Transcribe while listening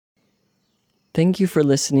Thank you for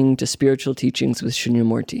listening to Spiritual Teachings with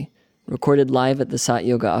Shunyamurti, recorded live at the Sat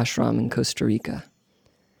Yoga Ashram in Costa Rica.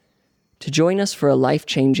 To join us for a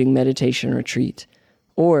life-changing meditation retreat,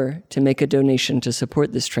 or to make a donation to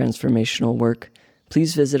support this transformational work,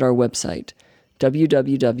 please visit our website,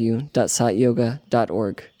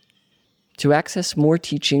 www.satyoga.org. To access more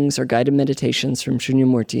teachings or guided meditations from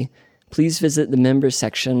Shunyamurti, please visit the members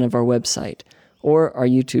section of our website or our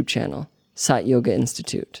YouTube channel, Sat Yoga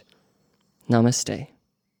Institute. Namaste.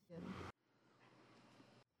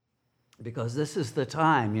 Because this is the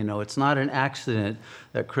time, it's not an accident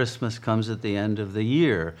that Christmas comes at the end of the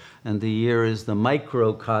year. And the year is the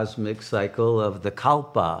microcosmic cycle of the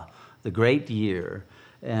Kalpa, the great year.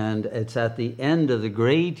 And it's at the end of the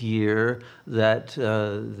great year that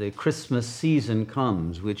the Christmas season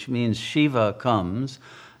comes, which means Shiva comes,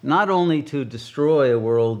 not only to destroy a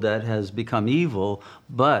world that has become evil,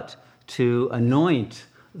 but to anoint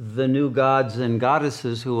the new gods and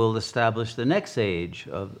goddesses who will establish the next age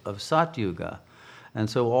of Satyuga. And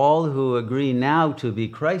so all who agree now to be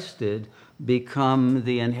Christed become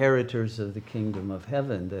the inheritors of the kingdom of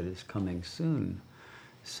heaven that is coming soon.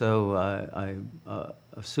 So I'm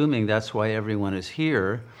assuming that's why everyone is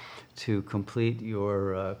here, to complete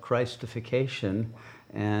your Christification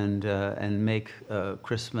and make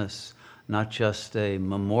Christmas not just a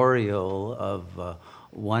memorial of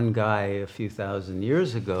one guy a few thousand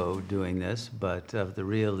years ago doing this, but of the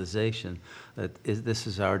realization that this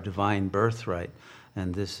is our divine birthright,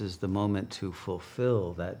 and this is the moment to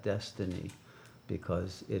fulfill that destiny,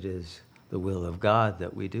 because it is the will of God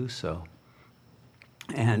that we do so.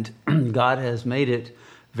 And God has made it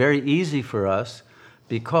very easy for us,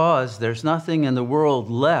 because there's nothing in the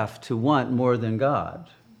world left to want more than God,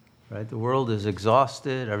 right? The world is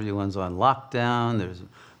exhausted, everyone's on lockdown, there's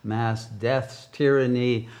mass deaths,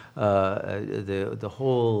 tyranny, the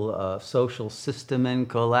whole social system in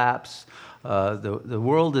collapse. The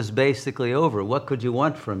world is basically over. What could you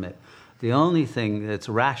want from it? The only thing that's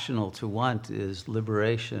rational to want is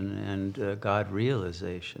liberation and God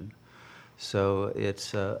realization. So it's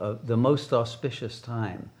the most auspicious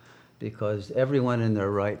time, because everyone in their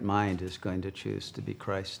right mind is going to choose to be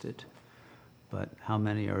Christed. But how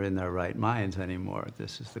many are in their right minds anymore?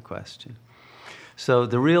 This is the question. So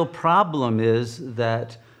the real problem is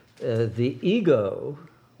that the ego,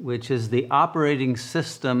 which is the operating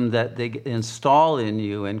system that they install in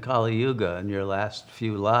you in Kali Yuga in your last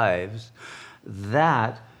few lives,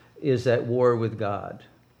 that is at war with God.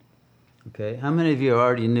 Okay? How many of you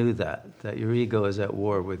already knew that your ego is at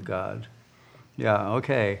war with God? Yeah,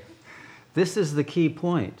 okay. This is the key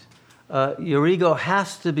point. Your ego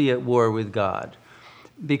has to be at war with God,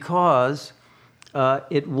 because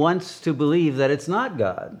it wants to believe that it's not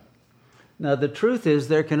God. Now, the truth is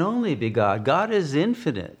there can only be God. God is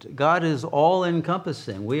infinite. God is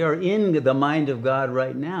all-encompassing. We are in the mind of God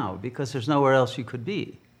right now, because there's nowhere else you could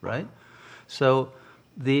be, right? So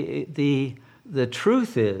the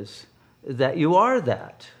truth is that you are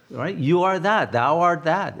that, right? You are that. Thou art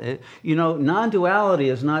that. Non-duality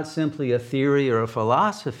is not simply a theory or a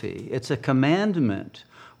philosophy. It's a commandment.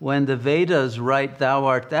 When the Vedas write, thou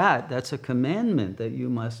art that, that's a commandment that you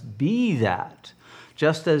must be that.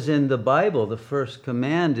 Just as in the Bible, the first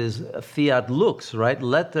command is fiat lux, right?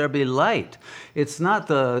 Let there be light. It's not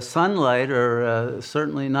the sunlight, or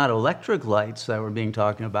certainly not electric lights that we're being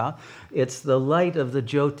talking about. It's the light of the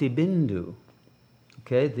Jyoti Bindu,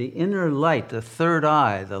 okay? The inner light, the third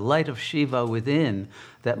eye, the light of Shiva within,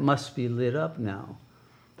 that must be lit up now.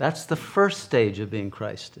 That's the first stage of being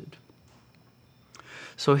Christed.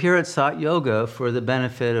 So here at Sat Yoga, for the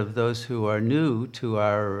benefit of those who are new to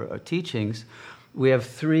our teachings, we have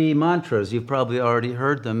 3 mantras. You've probably already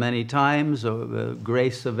heard them many times.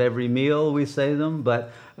 Grace of every meal, we say them.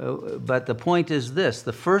 But the point is this.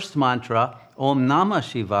 The first mantra, Om Namah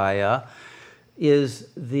Shivaya, is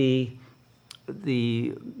the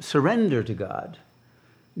surrender to God.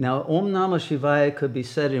 Now, Om Namah Shivaya could be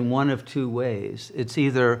said in one of 2 ways. It's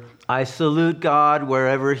either, I salute God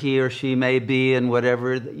wherever he or she may be and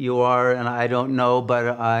whatever you are, and I don't know,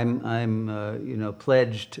 but I'm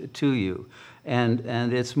pledged to you.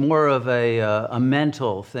 And it's more of a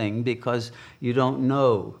mental thing, because you don't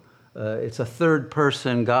know. It's a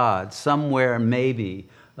third-person God, somewhere maybe,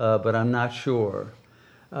 but I'm not sure.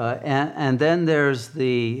 And then there's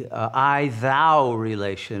the I-thou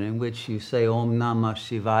relation, in which you say Om Namah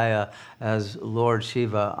Shivaya as Lord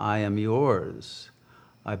Shiva, I am yours.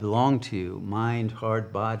 I belong to you, mind,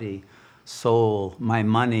 heart, body, soul, my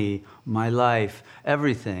money, my life,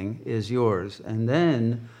 everything is yours. And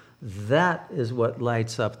then that is what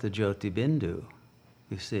lights up the Jyoti Bindu,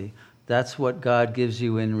 you see. That's what God gives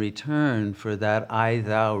you in return for that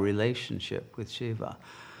I-thou relationship with Shiva.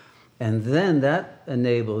 And then that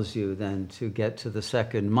enables you then to get to the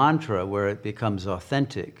second mantra where it becomes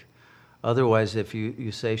authentic. Otherwise, if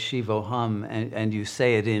you say Shivoham and you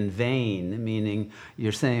say it in vain, meaning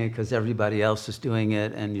you're saying it because everybody else is doing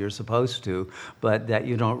it and you're supposed to, but that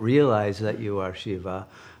you don't realize that you are Shiva,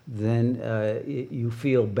 then you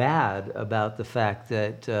feel bad about the fact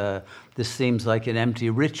that this seems like an empty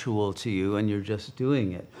ritual to you and you're just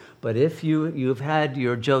doing it. But if you've had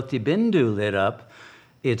your Jyoti Bindu lit up,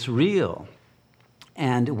 it's real.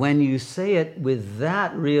 And when you say it with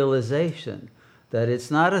that realization, that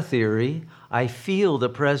it's not a theory, I feel the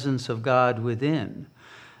presence of God within,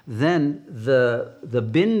 then the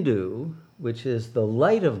Bindu, which is the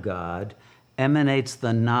light of God, emanates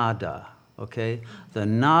the nada, okay? The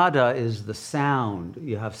nada is the sound.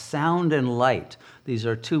 You have sound and light. These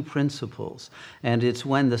are two principles. And it's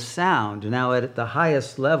when the sound, now at the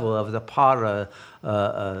highest level of the para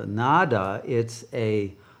nada, it's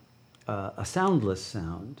a soundless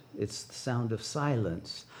sound. It's the sound of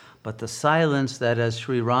silence. But the silence that, as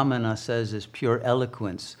Sri Ramana says, is pure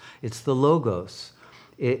eloquence. It's the logos.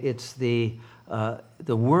 It's the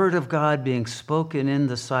word of God being spoken in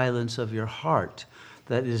the silence of your heart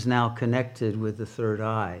that is now connected with the third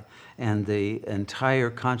eye. And the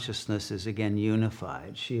entire consciousness is again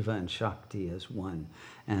unified, Shiva and Shakti as one.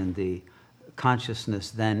 And the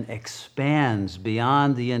consciousness then expands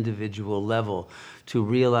beyond the individual level to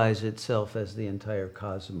realize itself as the entire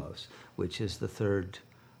cosmos, which is the third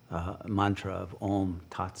mantra of Om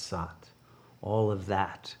Tat Sat. All of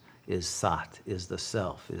that is Sat, is the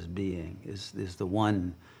self, is being, is the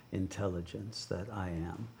one intelligence that I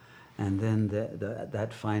am. And then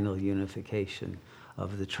that final unification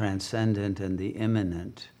of the transcendent and the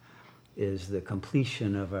immanent is the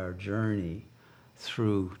completion of our journey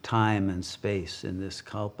through time and space in this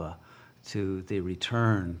kalpa to the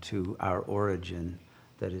return to our origin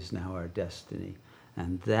that is now our destiny.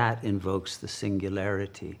 And that invokes the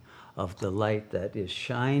singularity of the light that is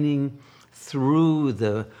shining through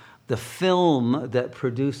the film that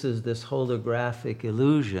produces this holographic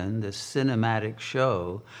illusion, this cinematic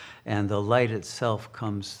show, and the light itself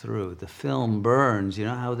comes through. The film burns. You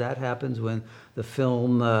know how that happens when the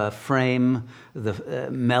film frame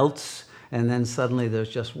melts and then suddenly there's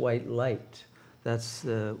just white light. That's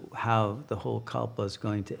how the whole kalpa is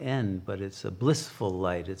going to end, but it's a blissful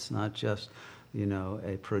light. It's not just,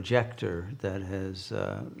 a projector that has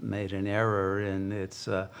made an error in its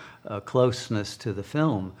closeness to the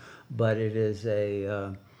film, but it is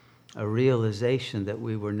a realization that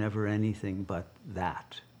we were never anything but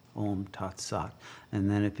that, Om Tat Sat, and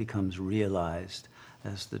then it becomes realized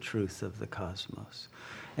as the truth of the cosmos.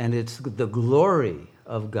 And it's the glory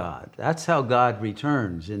of God. That's how God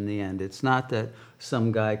returns in the end. It's not that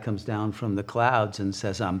some guy comes down from the clouds and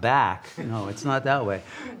says, I'm back. No, it's not that way.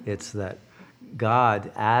 It's that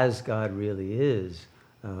God, as God really is,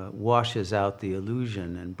 washes out the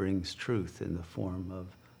illusion and brings truth in the form of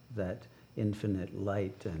that infinite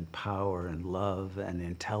light and power and love and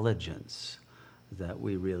intelligence that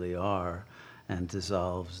we really are, and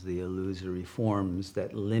dissolves the illusory forms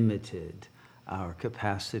that limited our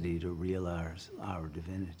capacity to realize our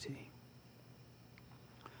divinity.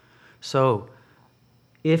 So,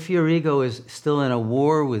 if your ego is still in a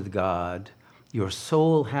war with God, your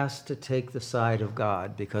soul has to take the side of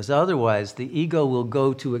God, because otherwise the ego will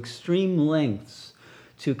go to extreme lengths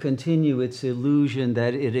to continue its illusion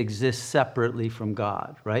that it exists separately from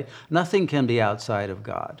God, right? Nothing can be outside of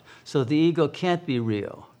God. So the ego can't be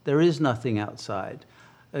real. There is nothing outside.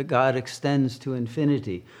 God extends to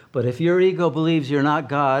infinity. But if your ego believes you're not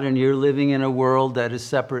God and you're living in a world that is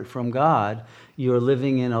separate from God, you're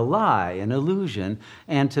living in a lie, an illusion.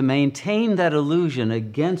 And to maintain that illusion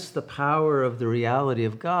against the power of the reality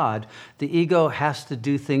of God, the ego has to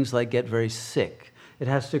do things like get very sick. It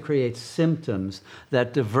has to create symptoms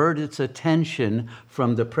that divert its attention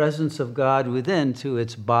from the presence of God within to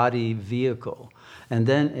its body vehicle. And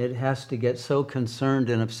then it has to get so concerned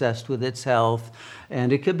and obsessed with its health,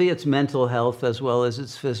 and it could be its mental health as well as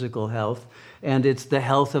its physical health, and it's the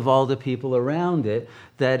health of all the people around it,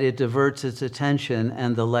 that it diverts its attention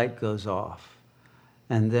and the light goes off.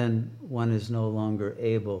 And then one is no longer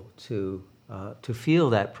able to feel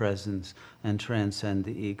that presence and transcend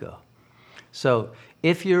the ego. So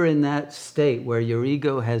if you're in that state where your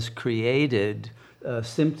ego has created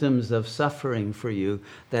symptoms of suffering for you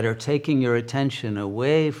that are taking your attention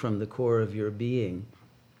away from the core of your being,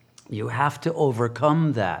 you have to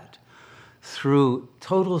overcome that through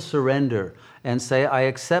total surrender and say, I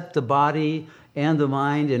accept the body and the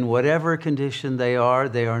mind, in whatever condition they are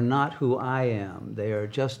not who I am. They are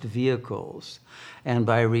just vehicles. And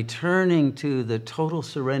by returning to the total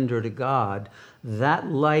surrender to God, that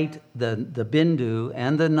light, the bindu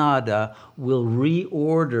and the nada, will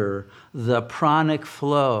reorder the pranic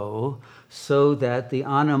flow so that the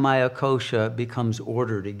Annamaya Kosha becomes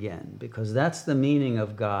ordered again. Because that's the meaning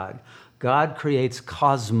of God. God creates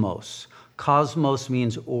cosmos. Cosmos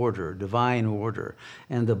means order, divine order.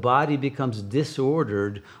 And the body becomes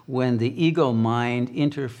disordered when the ego mind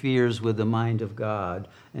interferes with the mind of God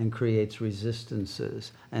and creates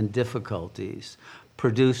resistances and difficulties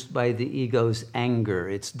produced by the ego's anger,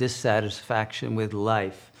 its dissatisfaction with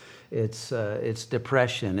life, its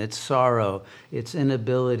depression, its sorrow, its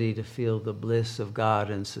inability to feel the bliss of God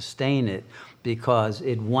and sustain it because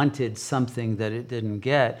it wanted something that it didn't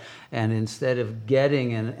get. And instead of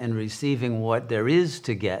getting and receiving what there is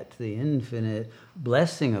to get, the infinite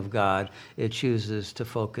blessing of God, it chooses to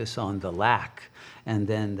focus on the lack. And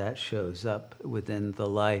then that shows up within the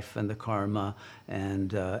life and the karma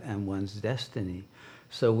and one's destiny.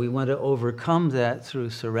 So we want to overcome that through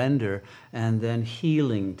surrender, and then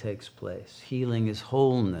healing takes place. Healing is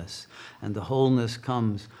wholeness, and the wholeness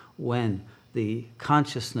comes when the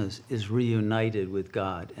consciousness is reunited with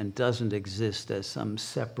God and doesn't exist as some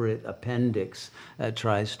separate appendix that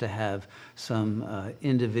tries to have some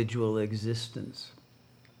individual existence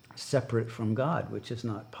separate from God, which is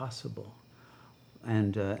not possible.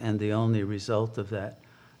 And the only result of that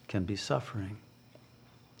can be suffering.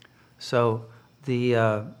 So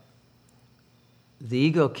the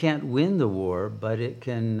ego can't win the war, but it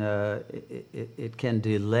can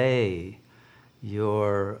delay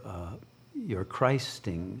your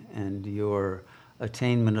Christing and your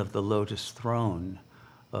attainment of the lotus throne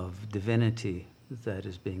of divinity that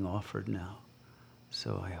is being offered now.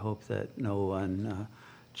 So I hope that no one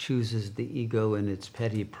chooses the ego and its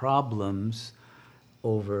petty problems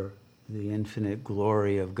over the infinite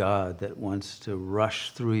glory of God that wants to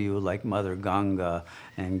rush through you like Mother Ganga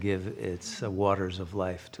and give its waters of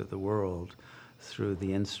life to the world through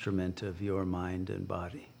the instrument of your mind and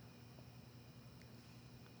body.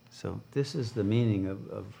 So this is the meaning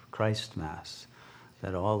of Christ Mass,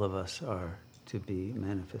 that all of us are to be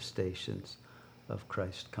manifestations of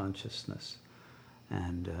Christ consciousness.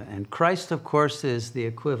 And Christ, of course, is the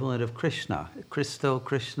equivalent of Krishna. Christo,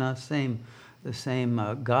 Krishna, the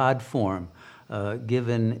same God form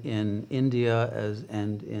given in India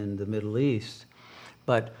and in the Middle East.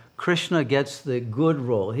 But Krishna gets the good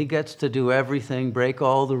role. He gets to do everything, break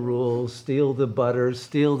all the rules, steal the butter,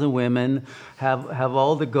 steal the women, have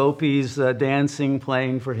all the gopis dancing,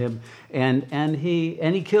 playing for him. And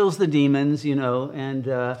he kills the demons,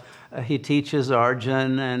 and he teaches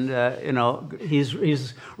Arjun, and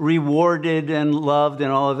he's rewarded and loved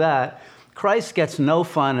and all of that. Christ gets no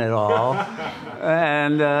fun at all,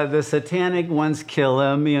 and the satanic ones kill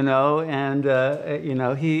him,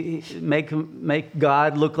 and he make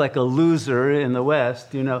God look like a loser in the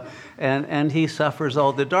West, and he suffers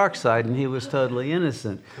all the dark side, and he was totally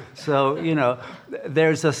innocent. So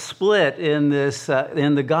there's a split in this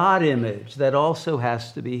in the God image that also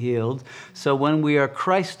has to be healed. So when we are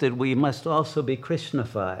Christed, we must also be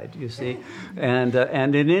Krishnified, you see, and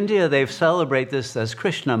in India they celebrate this as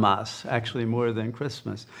Krishna Mas, actually more than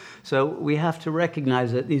Christmas. So we have to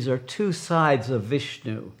recognize that these are two sides of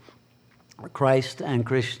Vishnu, Christ and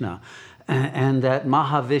Krishna, and that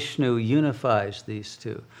Mahavishnu unifies these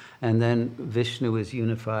two. And then Vishnu is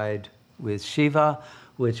unified with Shiva,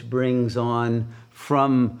 which brings on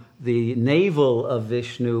from the navel of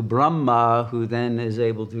Vishnu, Brahma, who then is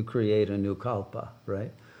able to create a new kalpa,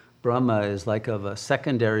 right? Brahma is like of a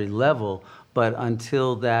secondary level, but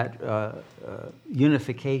until that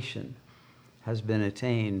unification has been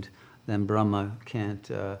attained, then Brahma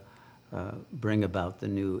can't bring about the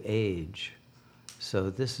new age.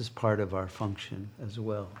 So this is part of our function as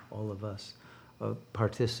well. All of us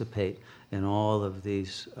participate in all of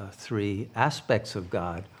these three aspects of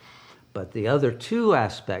God. But the other two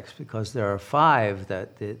aspects, because there are five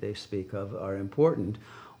that they speak of, are important.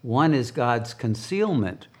 One is God's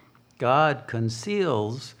concealment. God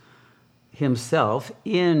conceals himself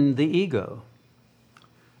in the ego.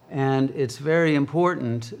 And it's very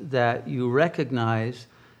important that you recognize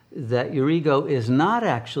that your ego is not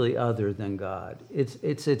actually other than God.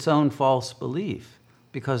 It's its own false belief,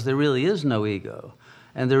 because there really is no ego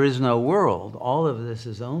and there is no world. All of this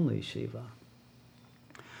is only Shiva.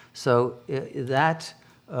 So that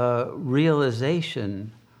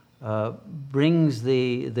realization brings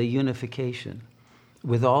the unification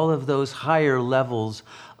with all of those higher levels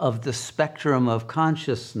of the spectrum of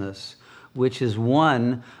consciousness, which is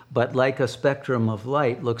one, but like a spectrum of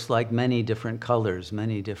light, looks like many different colors,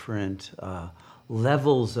 many different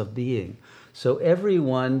levels of being. So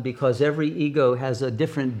everyone, because every ego has a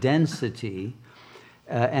different density,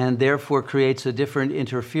 and therefore creates a different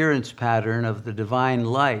interference pattern of the divine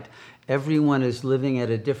light, everyone is living at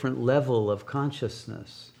a different level of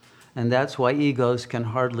consciousness. And that's why egos can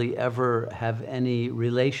hardly ever have any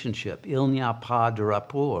relationship, il n'y a pas de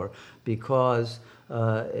rapport, because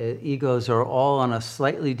egos are all on a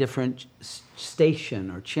slightly different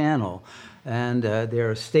station or channel. And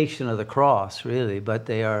they're a station of the cross, really, but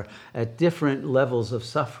they are at different levels of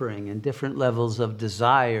suffering and different levels of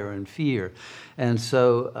desire and fear. And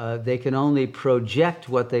so they can only project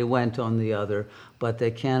what they went on the other, but they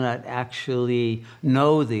cannot actually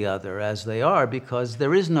know the other as they are, because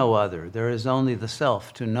there is no other. There is only the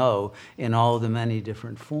self to know in all the many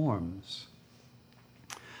different forms.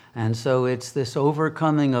 And so it's this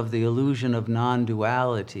overcoming of the illusion of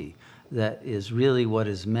non-duality that is really what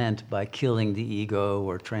is meant by killing the ego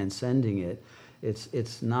or transcending it.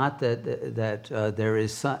 It's not that there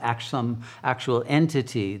is some actual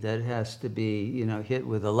entity that has to be hit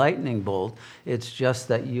with a lightning bolt. It's just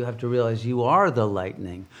that you have to realize you are the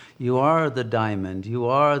lightning, you are the diamond, you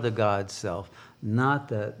are the God self, not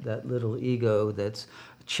that little ego that's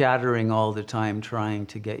chattering all the time trying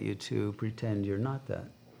to get you to pretend you're not that.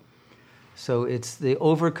 So it's the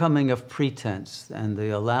overcoming of pretense and the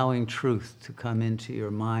allowing truth to come into your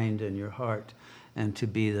mind and your heart and to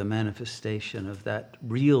be the manifestation of that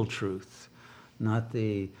real truth, not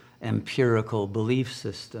the empirical belief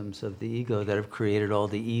systems of the ego that have created all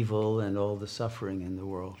the evil and all the suffering in the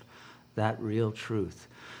world. That real truth.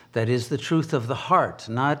 That is the truth of the heart,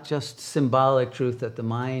 not just symbolic truth that the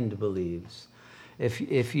mind believes.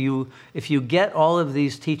 If you get all of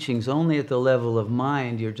these teachings only at the level of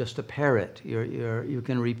mind, you're just a parrot. You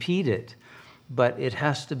can repeat it, but it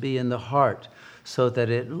has to be in the heart so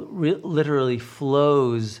that it literally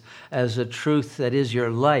flows as a truth that is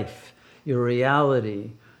your life, your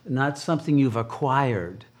reality, not something you've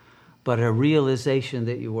acquired, but a realization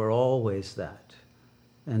that you were always that,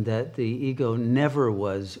 and that the ego never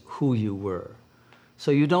was who you were. So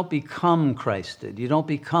you don't become Christed, you don't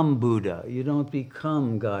become Buddha, you don't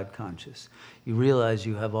become God conscious. You realize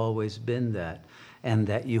you have always been that, and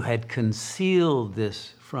that you had concealed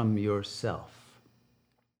this from yourself.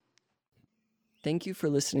 Thank you for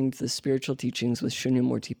listening to the Spiritual Teachings with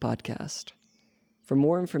Shunyamurti podcast. For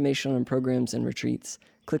more information on programs and retreats,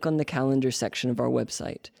 click on the calendar section of our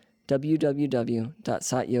website,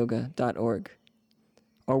 www.satyoga.org.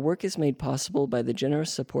 Our work is made possible by the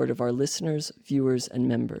generous support of our listeners, viewers, and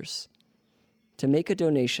members. To make a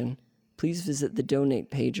donation, please visit the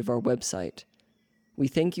donate page of our website. We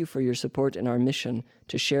thank you for your support in our mission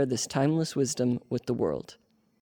to share this timeless wisdom with the world.